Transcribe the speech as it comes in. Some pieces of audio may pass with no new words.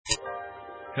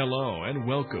Hello and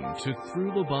welcome to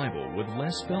Through the Bible with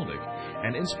Les Feldick,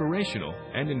 an inspirational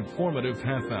and informative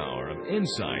half hour of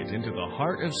insight into the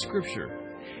heart of Scripture.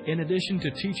 In addition to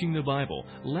teaching the Bible,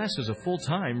 Les is a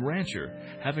full-time rancher,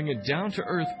 having a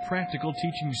down-to-earth, practical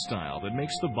teaching style that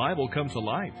makes the Bible come to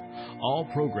life. All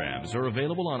programs are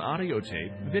available on audio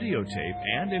tape, videotape,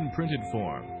 and in printed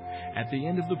form. At the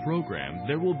end of the program,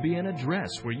 there will be an address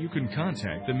where you can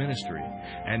contact the ministry.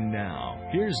 And now,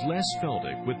 here's Les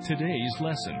Feldick with today's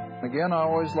lesson. Again, I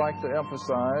always like to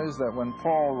emphasize that when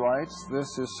Paul writes,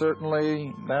 this is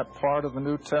certainly that part of the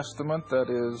New Testament that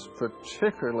is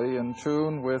particularly in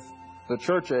tune with the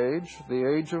church age, the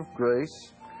age of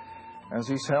grace. As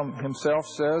he himself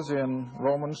says in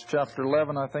Romans chapter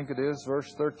 11, I think it is,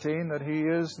 verse 13, that he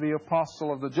is the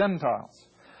apostle of the Gentiles.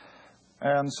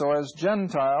 And so as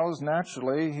Gentiles,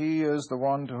 naturally, he is the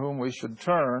one to whom we should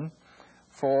turn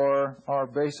for our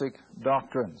basic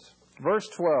doctrines. Verse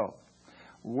 12,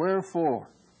 wherefore,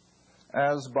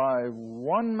 as by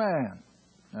one man,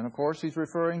 and of course he's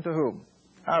referring to whom?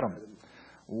 Adam.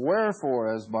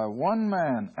 Wherefore, as by one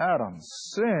man, Adam,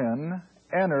 sin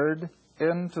entered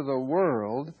into the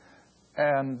world,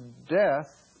 and death,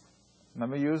 let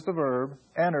me use the verb,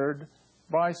 entered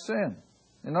by sin.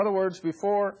 In other words,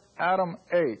 before Adam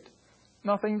ate,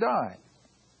 nothing died.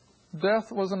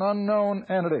 Death was an unknown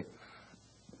entity.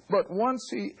 But once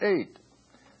he ate,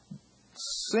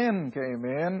 sin came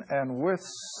in, and with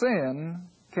sin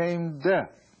came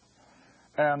death.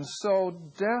 And so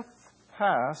death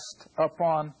passed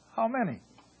upon how many?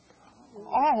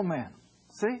 All men.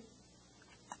 See?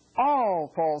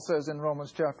 All, Paul says in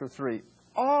Romans chapter 3,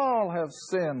 all have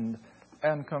sinned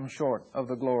and come short of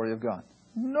the glory of God.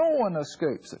 No one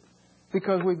escapes it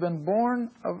because we've been born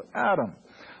of Adam.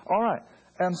 All right.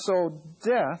 And so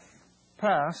death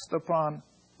passed upon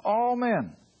all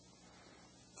men,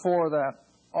 for that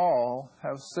all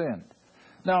have sinned.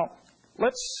 Now,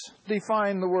 let's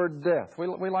define the word death.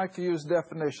 We like to use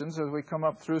definitions as we come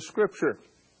up through Scripture.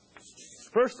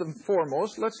 First and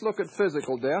foremost, let's look at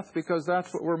physical death because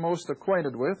that's what we're most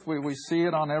acquainted with. We see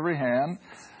it on every hand,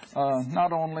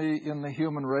 not only in the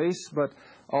human race, but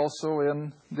also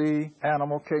in the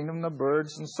animal kingdom, the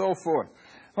birds, and so forth.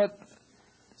 But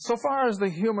so far as the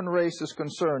human race is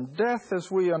concerned, death as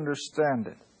we understand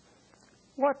it,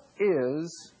 what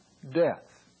is death?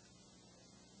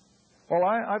 Well,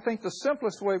 I think the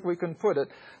simplest way we can put it,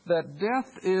 that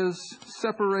death is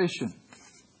separation.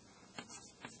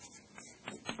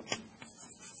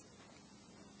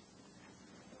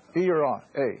 E or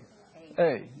A?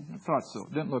 A. I thought so.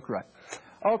 Didn't look right.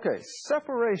 Okay,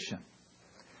 separation.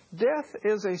 Death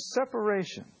is a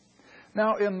separation.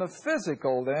 Now, in the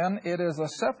physical, then, it is a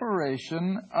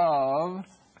separation of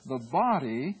the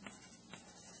body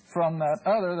from that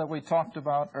other that we talked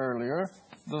about earlier,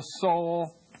 the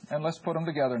soul, and let's put them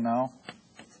together now,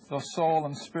 the soul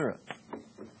and spirit.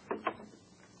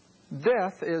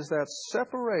 Death is that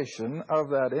separation of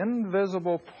that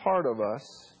invisible part of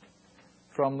us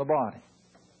from the body.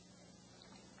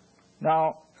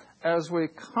 Now, as we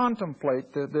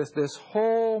contemplate this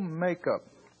whole makeup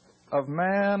of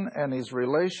man and his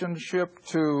relationship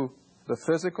to the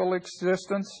physical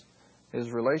existence,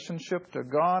 his relationship to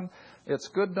God, it's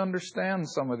good to understand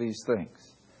some of these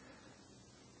things.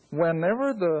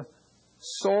 Whenever the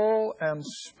soul and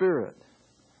spirit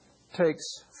takes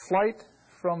flight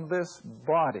from this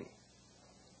body,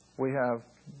 we have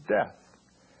death.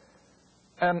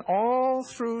 And all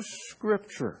through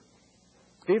Scripture,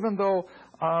 even though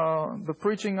the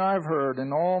preaching I've heard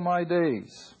in all my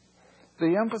days,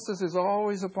 the emphasis is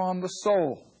always upon the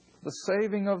soul, the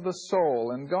saving of the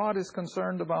soul, and God is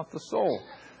concerned about the soul.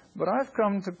 But I've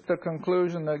come to the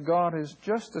conclusion that God is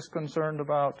just as concerned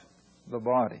about the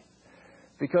body.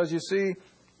 Because you see,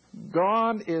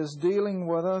 God is dealing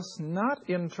with us not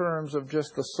in terms of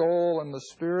just the soul and the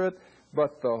spirit,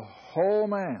 but the whole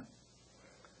man.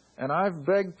 And I've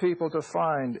begged people to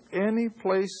find any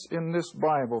place in this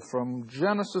Bible, from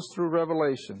Genesis through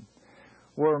Revelation,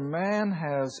 where man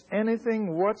has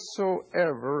anything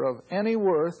whatsoever of any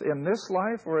worth in this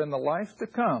life or in the life to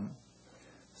come,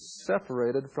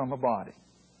 separated from a body.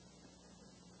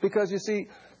 Because you see,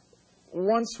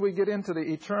 once we get into the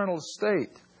eternal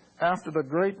state, after the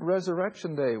great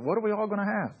resurrection day, what are we all going to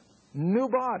have? New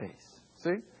bodies.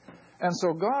 See? And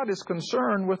so God is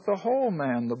concerned with the whole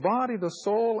man, the body, the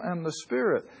soul, and the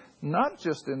spirit, not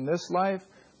just in this life,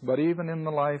 but even in the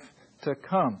life to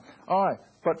come. All right,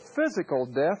 but physical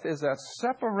death is that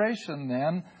separation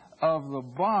then of the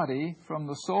body from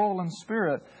the soul and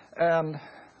spirit. And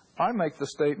I make the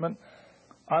statement,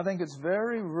 I think it's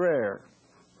very rare,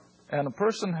 and a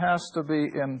person has to be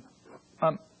in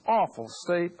an awful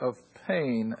state of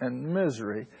pain and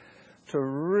misery to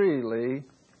really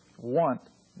want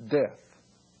death.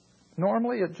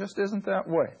 Normally, it just isn't that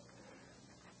way.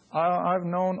 I've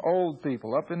known old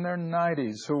people up in their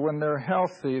 90s who, when they're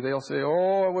healthy, they'll say,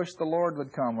 "Oh, I wish the Lord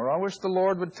would come," or "I wish the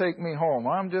Lord would take me home.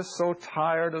 I'm just so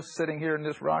tired of sitting here in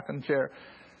this rocking chair."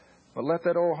 But let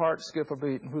that old heart skip a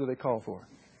beat, and who do they call for?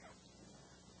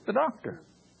 The doctor.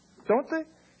 Don't they?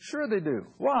 Sure they do.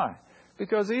 Why?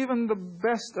 Because even the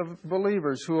best of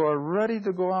believers who are ready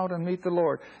to go out and meet the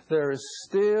Lord, there is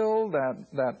still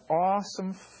that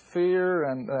awesome fear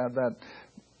and that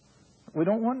we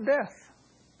don't want death.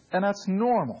 And that's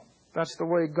normal. That's the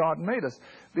way God made us,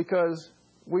 because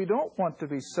we don't want to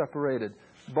be separated,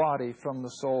 body from the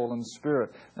soul and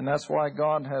spirit. And that's why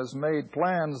God has made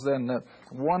plans then that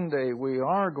one day we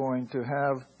are going to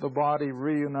have the body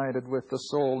reunited with the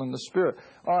soul and the spirit.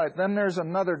 All right, then there's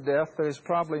another death that is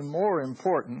probably more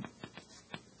important,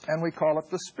 and we call it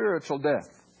the spiritual death.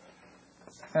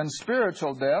 And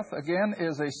spiritual death, again,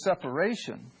 is a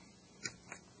separation.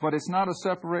 But it's not a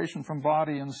separation from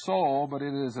body and soul, but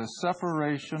it is a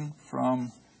separation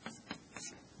from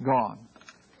God.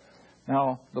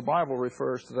 Now, the Bible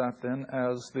refers to that then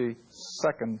as the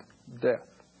second death.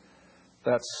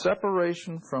 That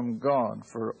separation from God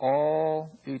for all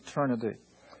eternity.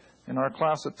 In our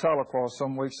class at Tahlequah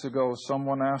some weeks ago,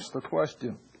 someone asked the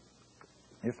question,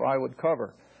 if I would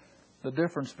cover the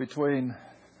difference between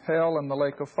hell and the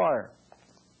lake of fire.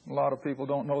 A lot of people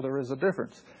don't know there is a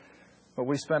difference. But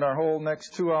we spent our whole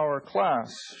next 2-hour class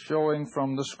showing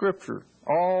from the Scripture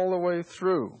all the way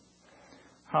through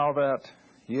how that,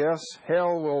 yes,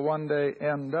 hell will one day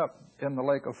end up in the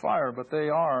lake of fire, but they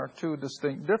are two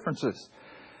distinct differences.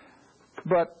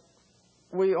 But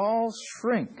we all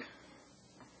shrink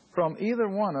from either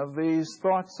one of these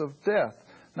thoughts of death.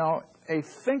 Now, a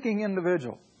thinking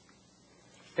individual,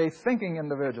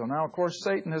 now, of course,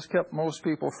 Satan has kept most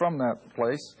people from that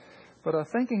place, but a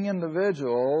thinking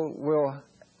individual will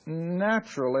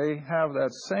naturally have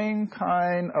that same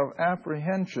kind of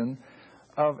apprehension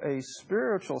of a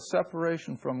spiritual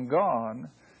separation from God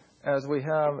as we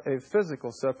have a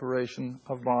physical separation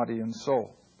of body and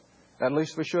soul. At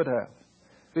least we should have.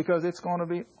 Because it's going to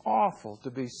be awful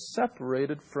to be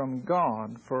separated from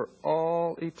God for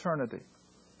all eternity.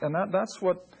 And that's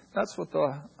what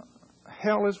the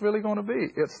hell is really going to be.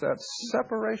 It's that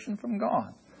separation from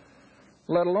God,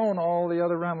 let alone all the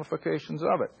other ramifications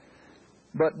of it.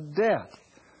 But death,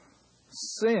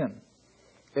 sin,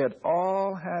 it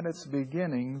all had its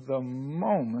beginning the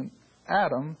moment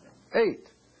Adam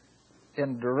ate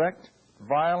in direct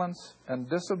violence and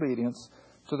disobedience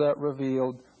to that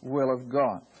revealed will of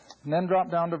God. And then drop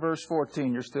down to verse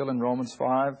 14. You're still in Romans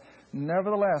 5.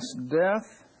 Nevertheless,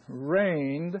 death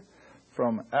reigned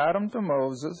from Adam to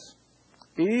Moses,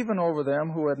 even over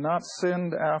them who had not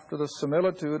sinned after the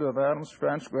similitude of Adam's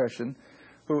transgression,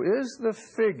 who is the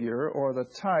figure or the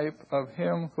type of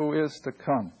him who is to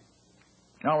come.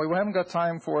 Now, we haven't got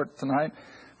time for it tonight,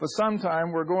 but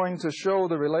sometime we're going to show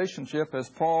the relationship, as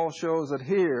Paul shows it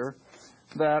here,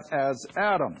 that as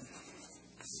Adam,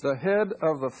 the head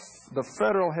of the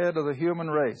federal head of the human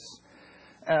race,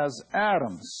 as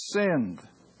Adam sinned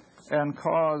and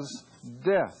caused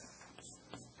death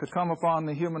to come upon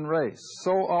the human race,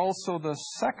 so also the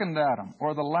second Adam,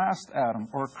 or the last Adam,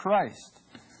 or Christ,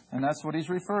 and that's what he's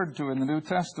referred to in the New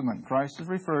Testament. Christ is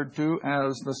referred to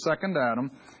as the second Adam.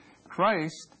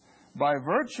 Christ, by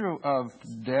virtue of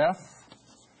death,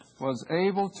 was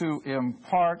able to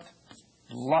impart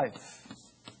life.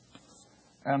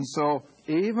 And so,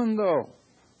 even though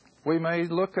we may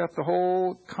look at the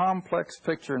whole complex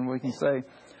picture and we can say,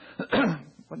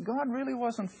 but God really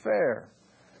wasn't fair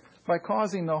by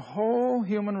causing the whole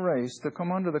human race to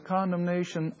come under the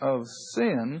condemnation of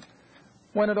sin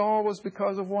when it all was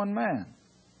because of one man.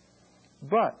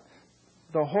 But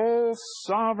the whole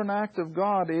sovereign act of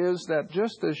God is that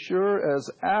just as sure as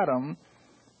Adam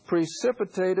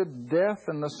precipitated death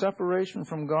and the separation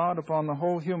from God upon the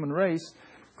whole human race,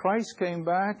 Christ came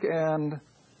back and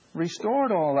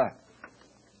restored all that.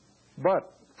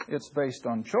 But it's based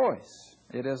on choice.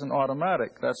 It isn't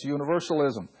automatic. That's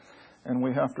universalism. And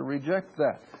we have to reject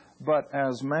that. But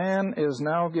as man is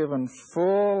now given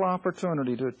full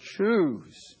opportunity to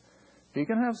choose, he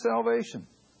can have salvation.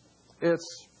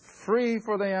 It's free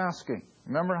for the asking.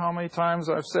 Remember how many times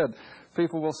I've said,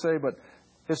 people will say, but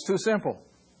it's too simple.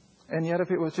 And yet if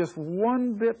it was just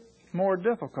one bit more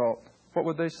difficult, what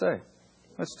would they say?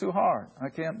 It's too hard. I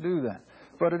can't do that.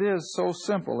 But it is so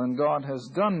simple, and God has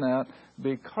done that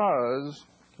because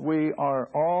we are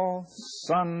all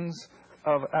sons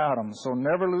of Adam. So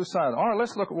never lose sight. All right,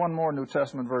 let's look at one more New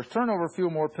Testament verse. Turn over a few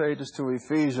more pages to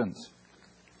Ephesians.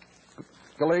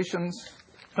 Galatians,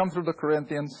 come through the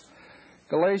Corinthians.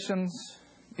 Galatians,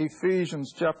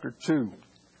 Ephesians chapter 2.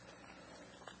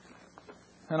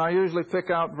 And I usually pick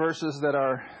out verses that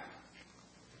are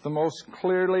the most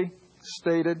clearly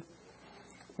stated,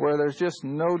 where there's just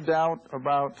no doubt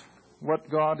about what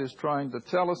God is trying to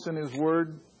tell us in His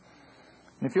Word.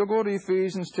 If you'll go to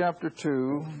Ephesians chapter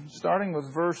 2, starting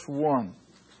with verse 1,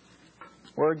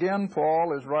 where again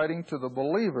Paul is writing to the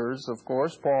believers, of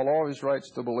course. Paul always writes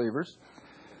to believers.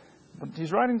 But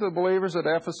he's writing to the believers at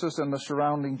Ephesus and the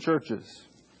surrounding churches.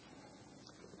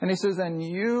 And he says, "And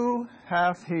you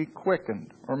hath He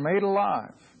quickened," or made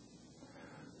alive,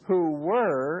 "who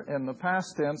were," in the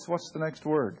past tense, what's the next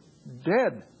word?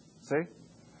 Dead. See?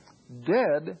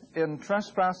 Dead in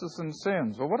trespasses and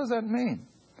sins. Well, what does that mean?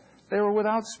 They were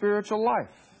without spiritual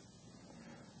life.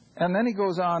 And then he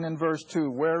goes on in verse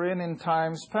 2, "wherein in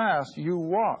times past you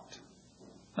walked."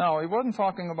 Now, he wasn't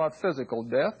talking about physical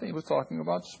death. He was talking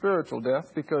about spiritual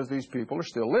death, because these people are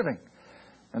still living.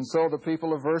 And so the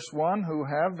people of verse 1 who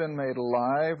have been made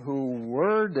alive, who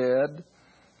were dead,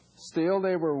 still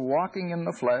they were walking in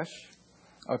the flesh,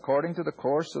 according to the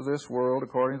course of this world,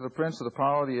 according to the prince of the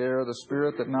power of the air, the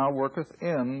spirit that now worketh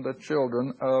in the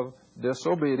children of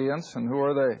disobedience. And who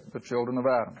are they? The children of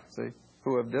Adam. See?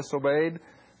 Who have disobeyed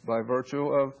by virtue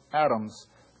of Adam's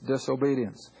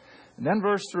disobedience. And then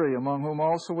verse 3, "among whom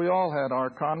also we all had our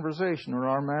conversation," or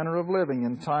our manner of living,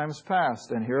 "in times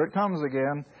past." And here it comes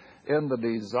again, "in the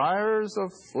desires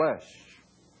of flesh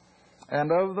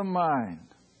and of the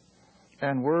mind,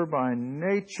 and were by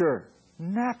nature,"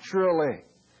 naturally.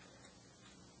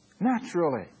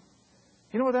 Naturally.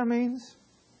 You know what that means?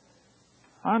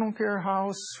 I don't care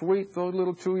how sweet those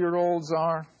little 2-year-olds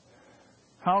are.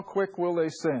 How quick will they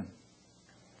sin?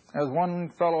 As one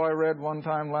fellow I read one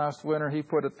time last winter, he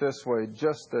put it this way: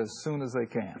 just as soon as they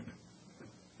can.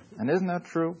 And isn't that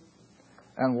true?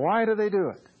 And why do they do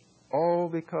it? Oh,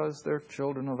 because they're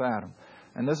children of Adam.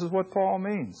 And this is what Paul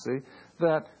means, see?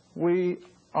 That we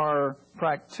are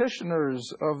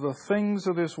practitioners of the things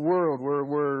of this world.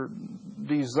 We're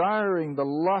desiring the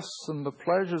lusts and the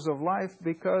pleasures of life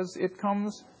because it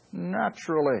comes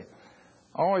naturally.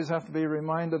 I always have to be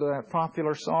reminded of that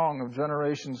popular song of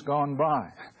generations gone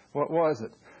by. What was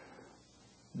it?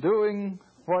 Doing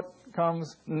what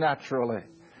comes naturally.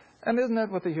 And isn't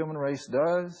that what the human race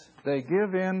does? They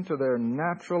give in to their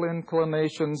natural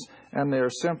inclinations, and they're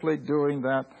simply doing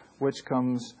that which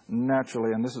comes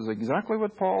naturally. And this is exactly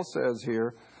what Paul says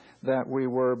here, that we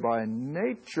were by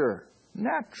nature,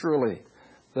 naturally,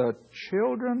 the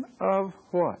children of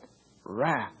what?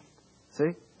 Wrath.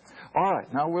 See? All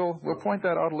right, now we'll point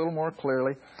that out a little more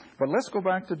clearly. But let's go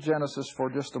back to Genesis for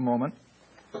just a moment.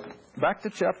 Back to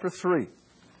chapter 3.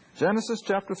 Genesis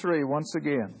chapter 3 once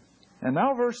again. And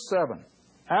now verse 7.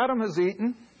 Adam has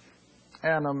eaten,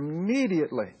 and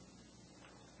immediately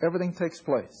everything takes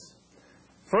place.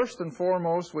 First and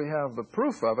foremost, we have the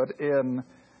proof of it in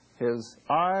his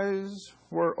eyes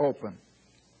were open.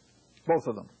 Both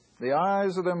of them. The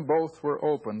eyes of them both were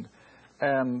opened,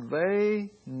 and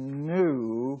they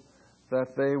knew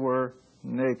that they were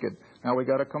naked. Now we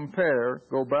got to compare.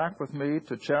 Go back with me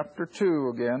to chapter 2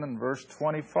 again in verse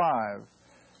 25,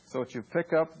 so that you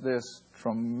pick up this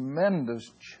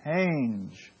tremendous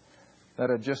change that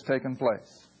had just taken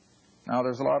place. Now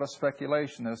there's a lot of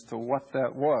speculation as to what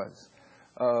that was.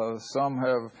 Some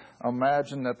have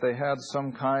imagined that they had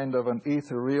some kind of an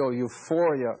ethereal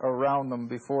euphoria around them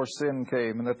before sin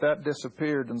came, and that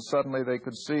disappeared, and suddenly they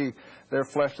could see their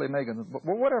fleshly nakedness. But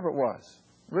whatever it was,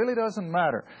 really doesn't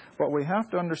matter. What we have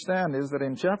to understand is that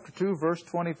in chapter 2, verse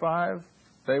 25,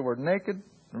 they were naked.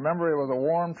 Remember, it was a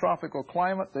warm tropical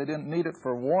climate. They didn't need it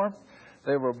for warmth.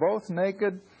 They were both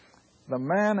naked, the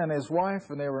man and his wife,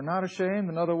 and they were not ashamed.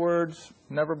 In other words,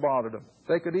 never bothered them.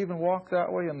 They could even walk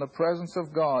that way in the presence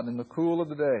of God in the cool of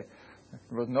the day.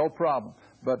 There was no problem.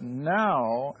 But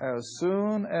now, as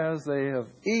soon as they have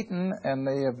eaten and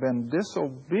they have been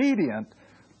disobedient,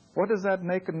 what does that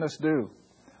nakedness do?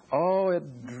 Oh,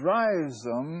 it drives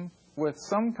them with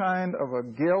some kind of a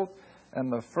guilt,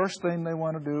 and the first thing they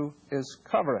want to do is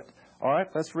cover it. All right,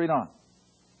 let's read on.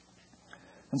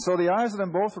 And so the eyes of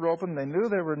them both were open, they knew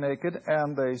they were naked,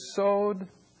 and they sewed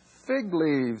fig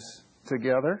leaves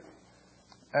together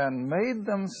and made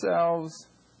themselves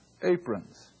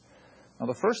aprons. Now,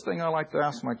 the first thing I like to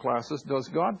ask my classes, does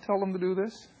God tell them to do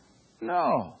this?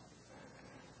 No.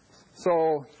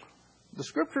 So, the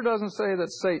Scripture doesn't say that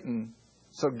Satan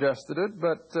suggested it,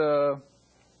 but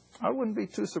I wouldn't be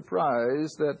too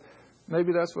surprised that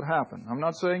Maybe that's what happened. I'm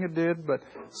not saying it did, but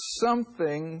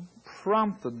something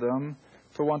prompted them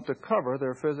to want to cover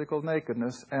their physical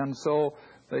nakedness. And so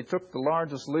they took the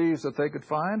largest leaves that they could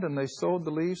find, and they sewed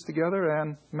the leaves together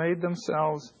and made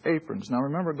themselves aprons. Now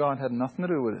remember, God had nothing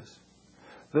to do with this.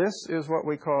 This is what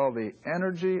we call the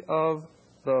energy of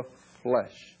the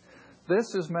flesh.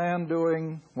 This is man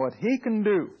doing what he can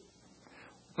do.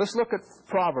 Let's look at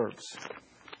Proverbs.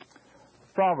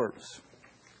 Proverbs.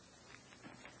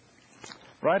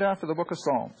 Right after the book of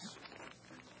Psalms.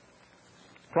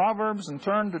 Proverbs, and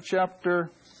turn to chapter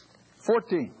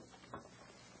 14.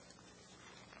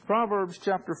 Proverbs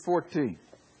chapter 14.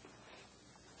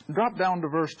 Drop down to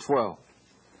verse 12.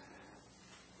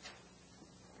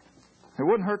 It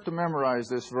wouldn't hurt to memorize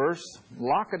this verse.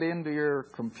 Lock it into your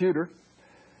computer,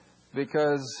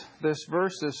 because this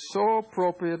verse is so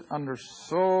appropriate under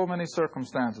so many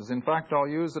circumstances. In fact, I'll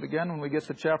use it again when we get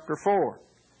to chapter 4.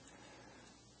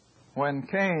 When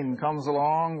Cain comes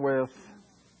along with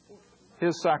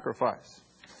his sacrifice.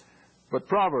 But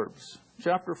Proverbs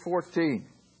chapter 14,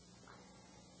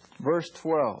 verse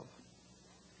 12.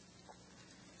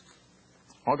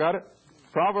 All got it?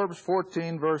 Proverbs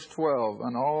 14, verse 12.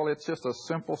 And it's just a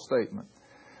simple statement.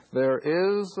 There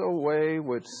is a way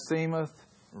which seemeth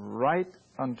right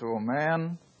unto a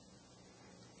man,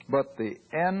 but the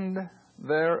end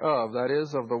thereof, that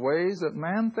is, of the ways that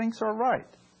man thinks are right,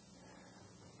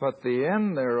 but the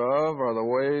end thereof are the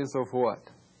ways of what?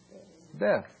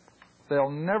 Death.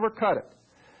 They'll never cut it.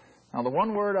 Now, the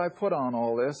one word I put on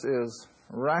all this is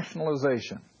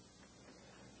rationalization.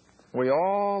 We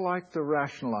all like to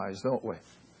rationalize, don't we?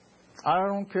 I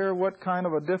don't care what kind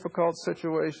of a difficult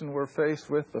situation we're faced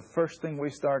with, the first thing we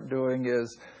start doing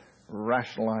is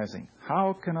rationalizing.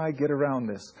 How can I get around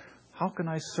this? How can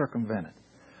I circumvent it?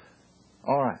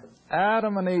 All right.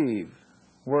 Adam and Eve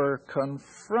were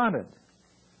confronted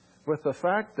with the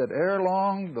fact that ere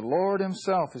long the Lord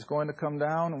himself is going to come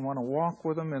down and want to walk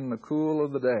with them in the cool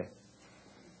of the day.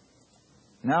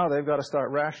 Now they've got to start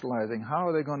rationalizing. How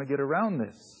are they going to get around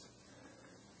this?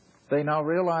 They now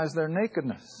realize their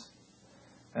nakedness.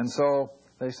 And so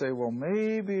they say, well,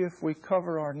 maybe if we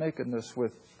cover our nakedness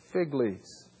with fig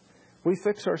leaves, we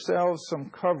fix ourselves some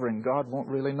covering, God won't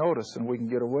really notice and we can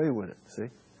get away with it, see?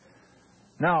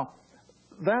 Now,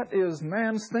 that is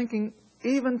man's thinking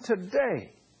even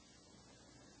today.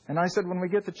 And I said when we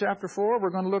get to chapter 4, we're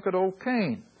going to look at old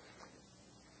Cain.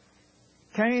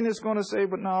 Cain is going to say,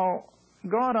 but now,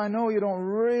 God, I know you don't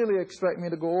really expect me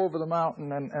to go over the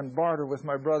mountain and barter with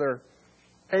my brother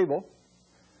Abel.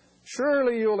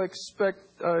 Surely you'll expect,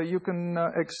 you can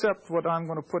accept what I'm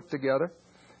going to put together.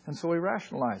 And so he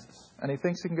rationalizes, and he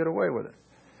thinks he can get away with it.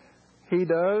 He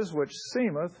does which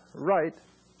seemeth right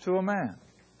to a man.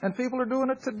 And people are doing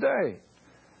it today.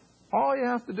 All you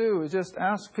have to do is just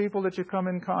ask people that you come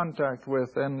in contact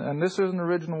with. And this isn't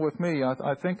original with me.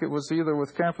 I think it was either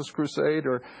with Campus Crusade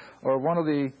or one of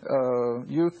the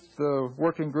youth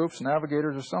working groups,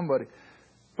 Navigators, or somebody.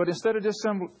 But instead of just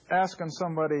asking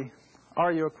somebody,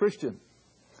 are you a Christian?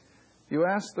 You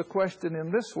ask the question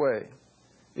in this way.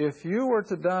 If you were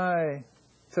to die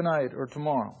tonight or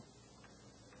tomorrow,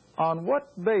 on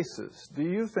what basis do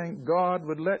you think God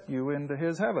would let you into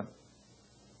His heaven?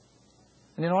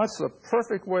 And you know, that's the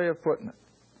perfect way of putting it.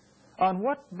 On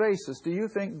what basis do you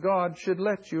think God should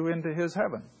let you into His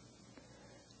heaven?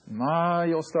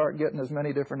 You'll start getting as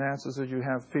many different answers as you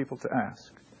have people to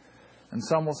ask. And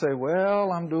some will say,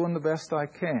 well, I'm doing the best I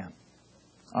can.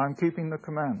 I'm keeping the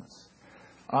commandments.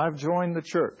 I've joined the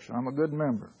church. I'm a good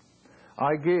member.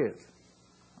 I give.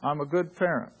 I'm a good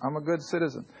parent. I'm a good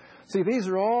citizen. See, these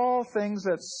are all things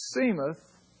that seemeth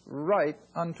right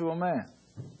unto a man.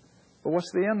 But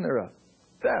what's the end thereof?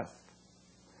 Death.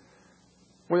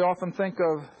 We often think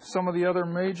of some of the other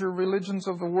major religions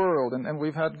of the world, and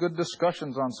we've had good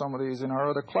discussions on some of these in our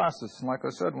other classes. And like I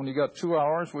said, when you got 2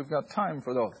 hours, we've got time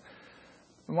for those.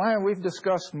 We've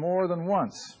discussed more than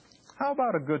once. How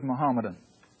about a good Mohammedan?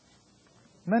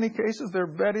 In many cases, they're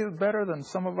better than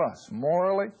some of us,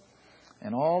 morally,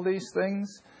 and all these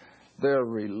things. They're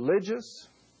religious.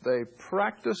 They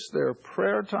practice their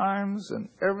prayer times and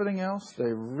everything else.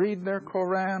 They read their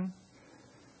Koran.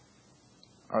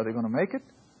 Are they going to make it?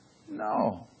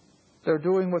 No. They're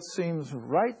doing what seems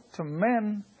right to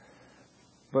men,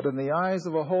 but in the eyes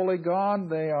of a holy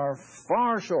God, they are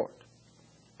far short.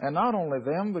 And not only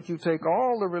them, but you take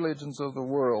all the religions of the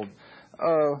world,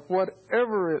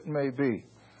 whatever it may be.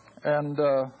 And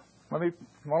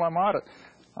while I'm at it,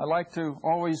 I like to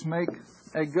always make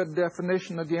a good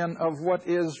definition again of what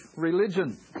is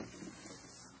religion.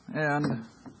 And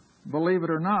believe it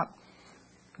or not,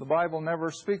 the Bible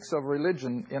never speaks of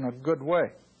religion in a good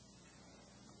way.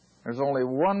 There's only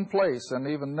one place, and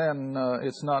even then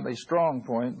it's not a strong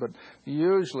point, but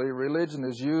usually religion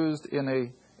is used in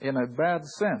a bad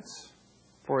sense.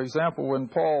 For example, when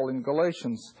Paul in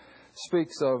Galatians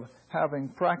speaks of having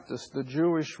practiced the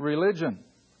Jewish religion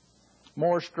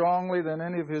more strongly than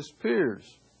any of his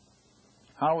peers,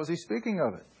 how was he speaking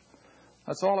of it?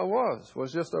 That's all it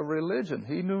was just a religion.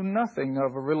 He knew nothing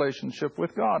of a relationship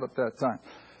with God at that time.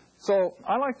 So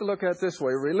I like to look at it this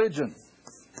way, religion,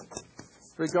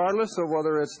 regardless of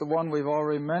whether it's the one we've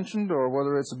already mentioned or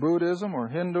whether it's Buddhism or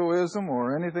Hinduism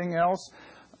or anything else,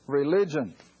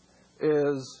 religion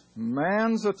is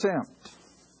man's attempt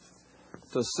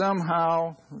to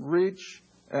somehow reach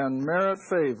and merit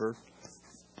favor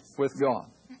with God.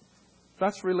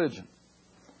 That's religion.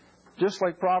 Just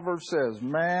like Proverbs says,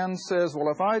 man says,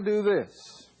 well, if I do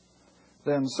this,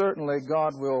 then certainly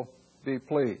God will be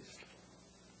pleased.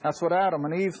 That's what Adam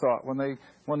and Eve thought when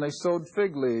they sewed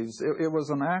fig leaves. It was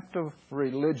an act of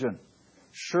religion.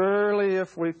 Surely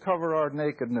if we cover our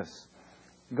nakedness,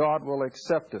 God will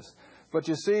accept us. But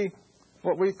you see,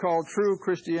 what we call true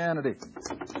Christianity,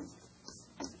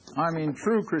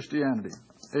 true Christianity,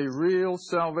 a real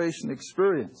salvation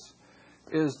experience,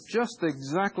 is just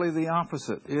exactly the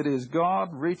opposite. It is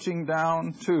God reaching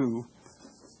down to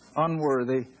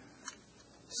unworthy,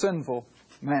 sinful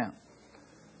man.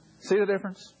 See the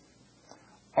difference?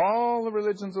 All the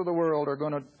religions of the world are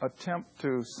going to attempt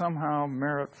to somehow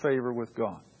merit favor with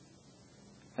God.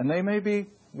 And they may be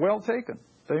well taken.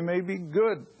 They may be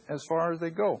good as far as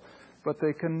they go. But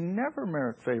they can never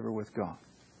merit favor with God.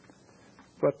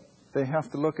 But they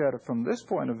have to look at it from this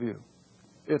point of view.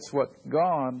 It's what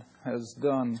God has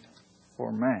done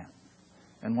for man.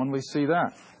 And when we see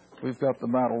that, we've got the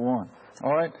battle won.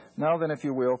 All right, now then, if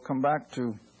you will, come back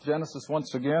to Genesis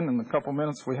once again in the couple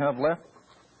minutes we have left.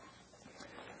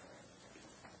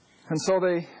 And so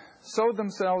they sewed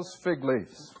themselves fig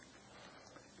leaves,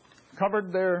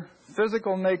 covered their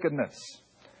physical nakedness.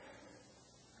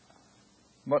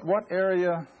 But what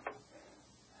area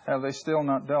have they still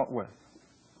not dealt with?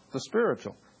 The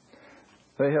spiritual.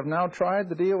 They have now tried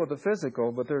to deal with the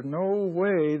physical, but there's no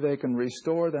way they can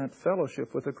restore that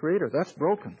fellowship with the Creator. That's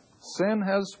broken. Sin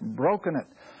has broken it.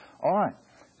 All right.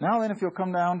 Now then, if you'll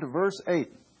come down to verse 8.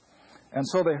 And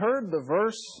so they heard the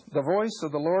voice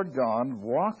of the Lord God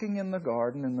walking in the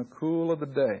garden in the cool of the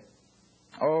day.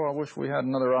 Oh, I wish we had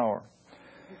another hour.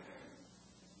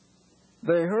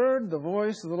 They heard the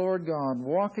voice of the Lord God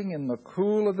walking in the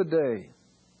cool of the day.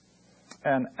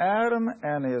 And Adam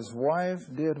and his wife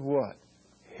did what?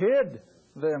 Hid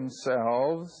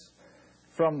themselves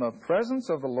from the presence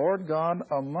of the Lord God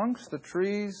amongst the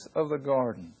trees of the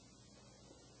garden.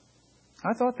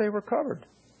 I thought they were covered.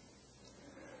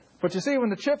 But you see, when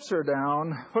the chips are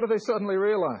down, what do they suddenly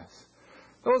realize?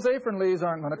 Those apron leaves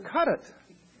aren't going to cut it.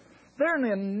 They're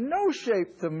in no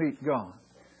shape to meet God.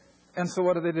 And so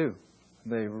what do?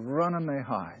 They run and they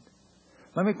hide.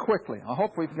 Let me quickly, I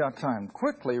hope we've got time,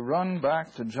 quickly run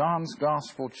back to John's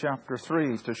Gospel, chapter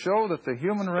 3, to show that the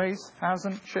human race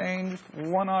hasn't changed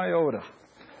one iota.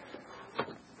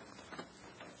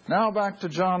 Now back to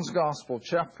John's Gospel,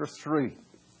 chapter 3.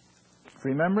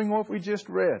 Remembering what we just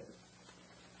read,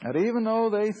 that even though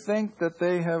they think that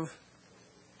they have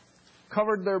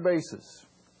covered their bases,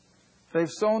 they've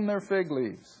sown their fig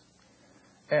leaves,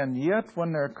 and yet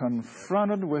when they're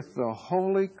confronted with the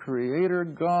holy Creator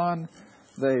God,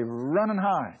 they run and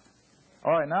hide.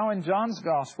 All right, now in John's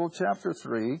Gospel, chapter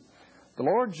 3, the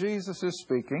Lord Jesus is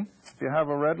speaking. If you have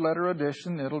a red letter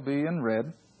edition, it'll be in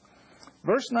red.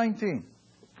 Verse 19.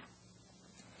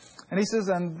 And he says,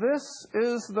 and this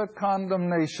is the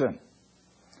condemnation,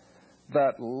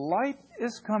 that light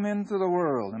is come into the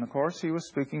world. And of course, he was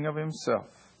speaking of himself.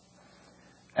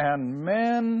 And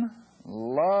men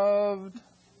loved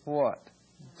what?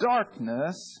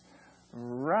 Darkness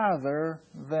rather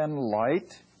than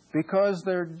light, because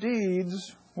their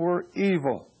deeds were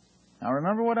evil. Now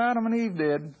remember what Adam and Eve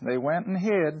did. They went and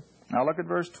hid. Now look at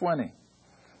verse 20.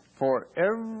 For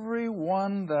every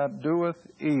one that doeth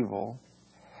evil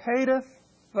hateth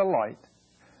the light,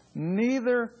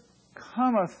 neither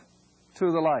cometh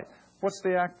to the light. What's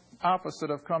the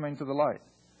opposite of coming to the light?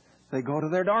 They go to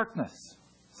their darkness.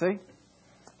 See?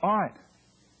 All right.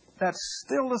 That's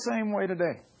still the same way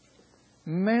today.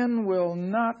 Men will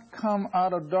not come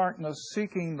out of darkness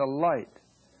seeking the light,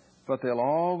 but they'll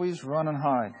always run and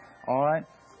hide. All right?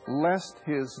 Lest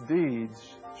his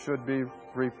deeds should be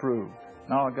reproved.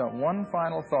 Now I've got one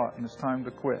final thought, and it's time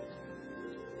to quit.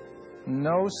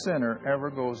 No sinner ever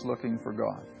goes looking for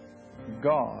God.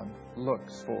 God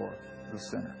looks for the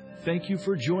sinner. Thank you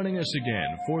for joining us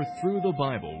again for Through the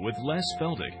Bible with Les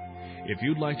Feldick. If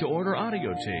you'd like to order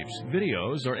audio tapes,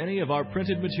 videos, or any of our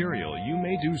printed material, you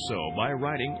may do so by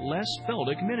writing Les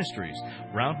Feldick Ministries,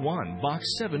 Route 1, Box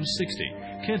 760,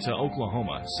 Kinta,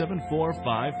 Oklahoma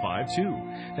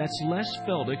 74552. That's Les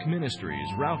Feldick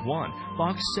Ministries, Route 1,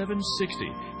 Box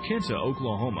 760, Kinta,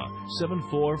 Oklahoma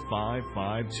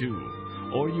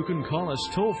 74552. Or you can call us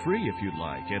toll-free if you'd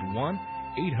like at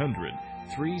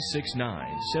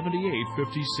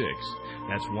 1-800-369-7856.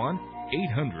 That's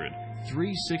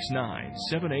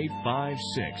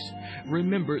 1-800-369-7856.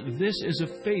 Remember, this is a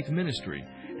faith ministry,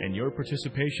 and your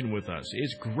participation with us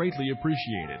is greatly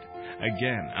appreciated.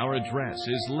 Again, our address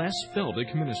is Les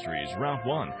Feldick Ministries, Route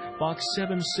 1, Box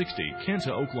 760,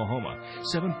 Kinta, Oklahoma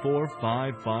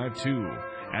 74552.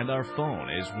 And our phone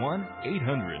is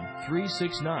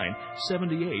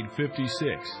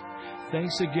 1-800-369-7856.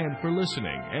 Thanks again for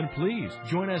listening, and please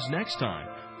join us next time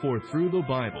for Through the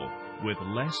Bible with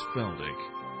Les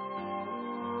Feldick.